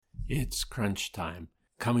It's crunch time.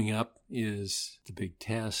 Coming up is the big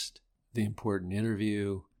test, the important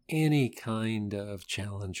interview, any kind of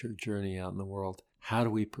challenge or journey out in the world. How do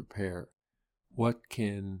we prepare? What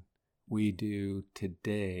can we do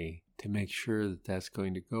today to make sure that that's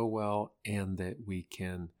going to go well and that we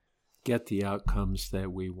can get the outcomes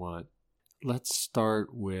that we want? Let's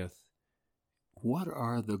start with, what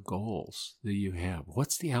are the goals that you have?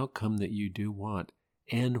 What's the outcome that you do want,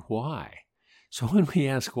 and why? So when we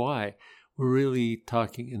ask why, we're really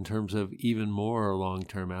talking in terms of even more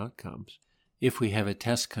long-term outcomes. If we have a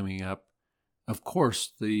test coming up, of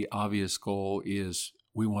course, the obvious goal is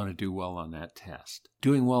we want to do well on that test.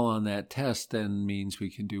 Doing well on that test then means we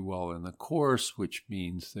can do well in the course, which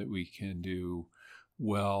means that we can do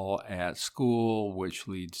well at school, which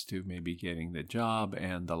leads to maybe getting the job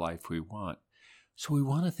and the life we want. So we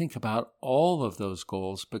want to think about all of those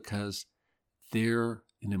goals because they're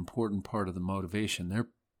an important part of the motivation. They're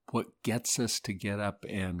what gets us to get up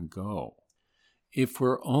and go. If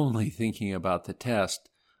we're only thinking about the test,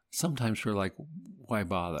 sometimes we're like, why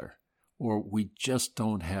bother? Or we just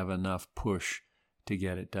don't have enough push to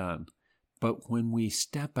get it done. But when we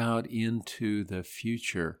step out into the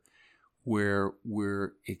future where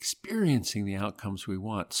we're experiencing the outcomes we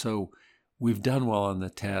want, so we've done well on the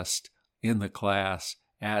test, in the class,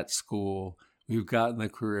 at school, we've gotten the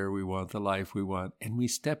career we want, the life we want, and we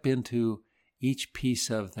step into each piece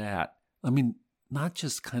of that. I mean, not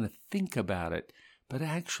just kind of think about it, but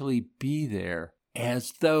actually be there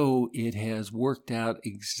as though it has worked out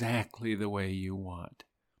exactly the way you want.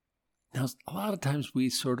 Now, a lot of times we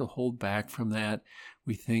sort of hold back from that.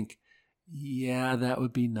 We think, yeah, that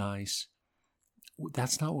would be nice.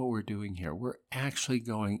 That's not what we're doing here. We're actually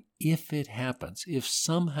going, if it happens, if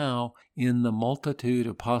somehow in the multitude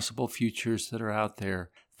of possible futures that are out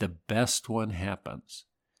there, the best one happens,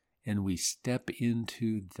 and we step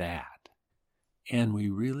into that, and we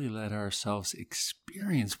really let ourselves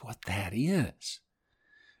experience what that is,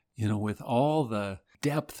 with all the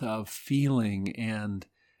depth of feeling, and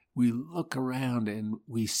we look around and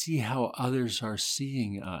we see how others are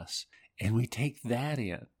seeing us, and we take that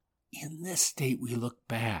in. In this state, we look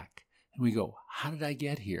back and we go, how did I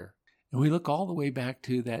get here? And we look all the way back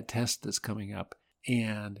to that test that's coming up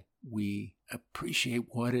and we appreciate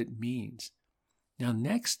what it means. Now,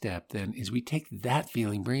 next step then is we take that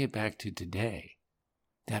feeling, bring it back to today,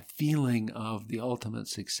 that feeling of the ultimate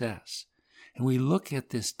success. And we look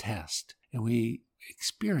at this test and we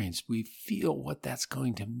feel what that's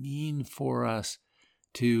going to mean for us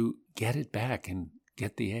to get it back and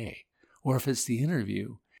get the A. Or if it's the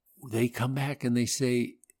interview, they come back and they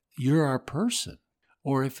say, you're our person.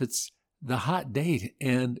 Or if it's the hot date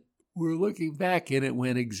and we're looking back and it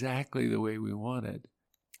went exactly the way we wanted.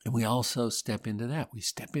 And we also step into that. We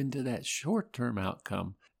step into that short-term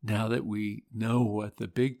outcome now that we know what the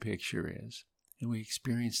big picture is. And we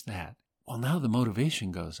experience that. Well, now the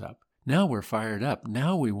motivation goes up. Now we're fired up.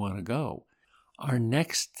 Now we want to go. Our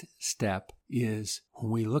next step is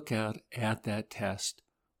when we look out at that test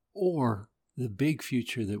or the big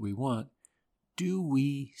future that we want, do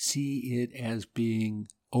we see it as being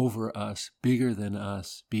over us, bigger than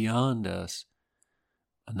us, beyond us?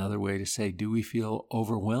 Another way to say, do we feel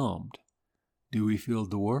overwhelmed? Do we feel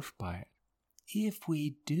dwarfed by it? If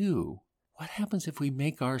we do, what happens if we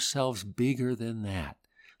make ourselves bigger than that?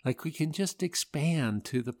 Like we can just expand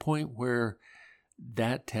to the point where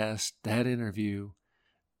that test, that interview,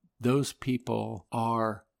 those people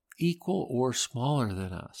are equal or smaller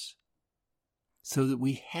than us. So that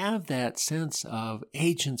we have that sense of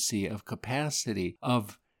agency, of capacity,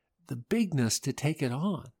 of the bigness to take it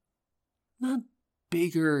on. Not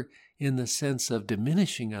bigger in the sense of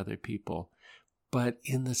diminishing other people, but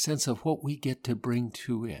in the sense of what we get to bring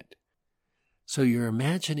to it. So you're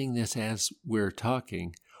imagining this as we're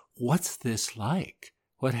talking. What's this like?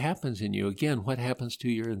 What happens in you? Again, what happens to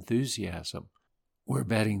your enthusiasm? We're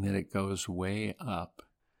betting that it goes way up.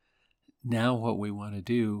 Now what we want to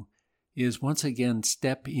do is once again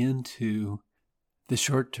step into the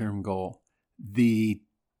short-term goal. The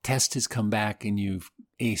test has come back and you've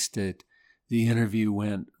aced it. The interview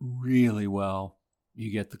went really well.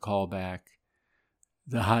 You get the call back.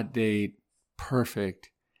 The hot date, perfect.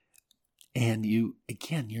 And you're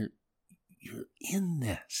in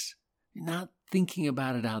this. You're not thinking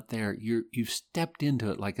about it out there. You've stepped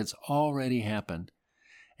into it like it's already happened.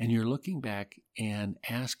 And you're looking back and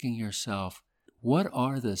asking yourself, what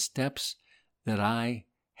are the steps that I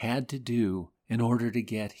had to do in order to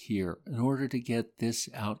get here, in order to get this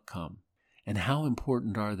outcome? And how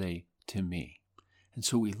important are they to me? And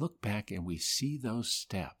so we look back and we see those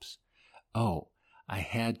steps. Oh, I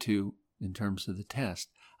had to, in terms of the test,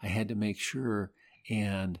 I had to make sure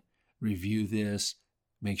and review this,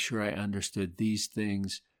 make sure I understood these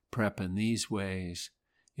things, prep in these ways.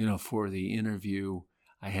 For the interview,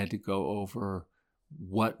 I had to go over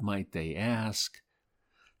what might they ask,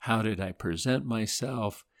 how did I present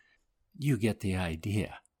myself. You get the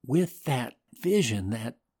idea. With that vision,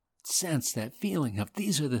 that sense, that feeling of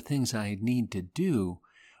these are the things I need to do,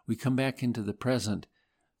 we come back into the present,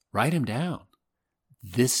 write them down.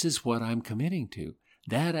 This is what I'm committing to.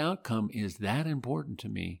 That outcome is that important to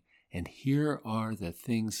me, and here are the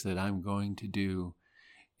things that I'm going to do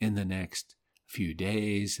in the next few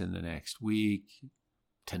days, in the next week,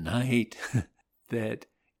 tonight, that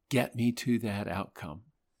get me to that outcome.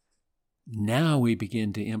 Now we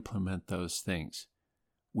begin to implement those things.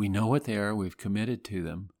 We know what they are, we've committed to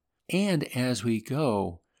them, and as we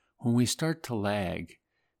go, when we start to lag,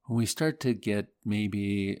 when we start to get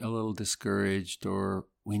maybe a little discouraged or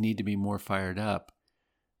we need to be more fired up,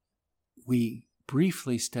 we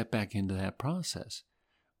briefly step back into that process.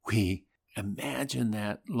 We imagine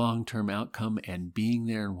that long-term outcome and being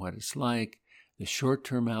there and what it's like, the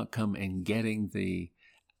short-term outcome and getting the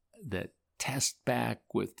test back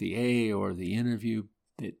with the A or the interview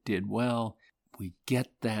that did well. We get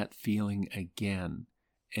that feeling again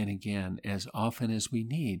and again as often as we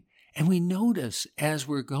need. And we notice as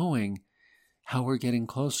we're going how we're getting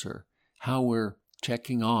closer, how we're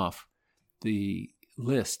checking off the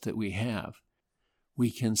list that we have. We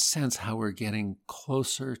can sense how we're getting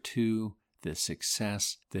closer to the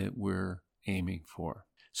success that we're aiming for.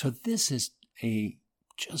 So this is a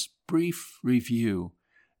just brief review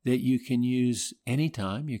that you can use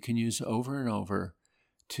anytime, you can use over and over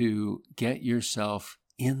to get yourself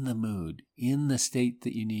in the mood, in the state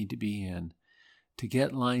that you need to be in, to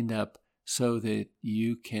get lined up so that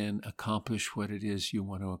you can accomplish what it is you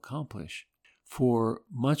want to accomplish. For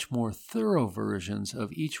much more thorough versions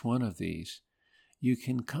of each one of these, you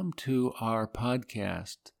can come to our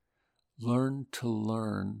podcast,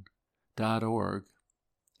 learntolearn.org,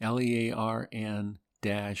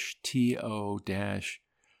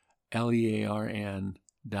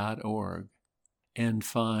 LEARN-TO-LEARN.org, and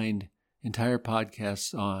find entire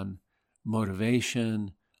podcasts on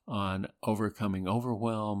motivation, on overcoming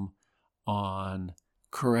overwhelm, on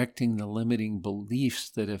correcting the limiting beliefs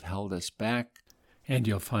that have held us back. And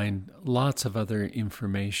you'll find lots of other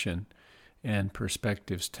information and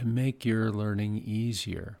perspectives to make your learning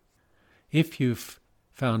easier. If you've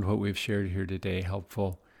found what we've shared here today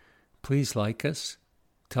helpful, please like us,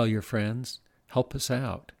 tell your friends, help us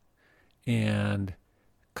out, and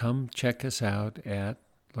come check us out at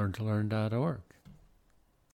learntolearn.org.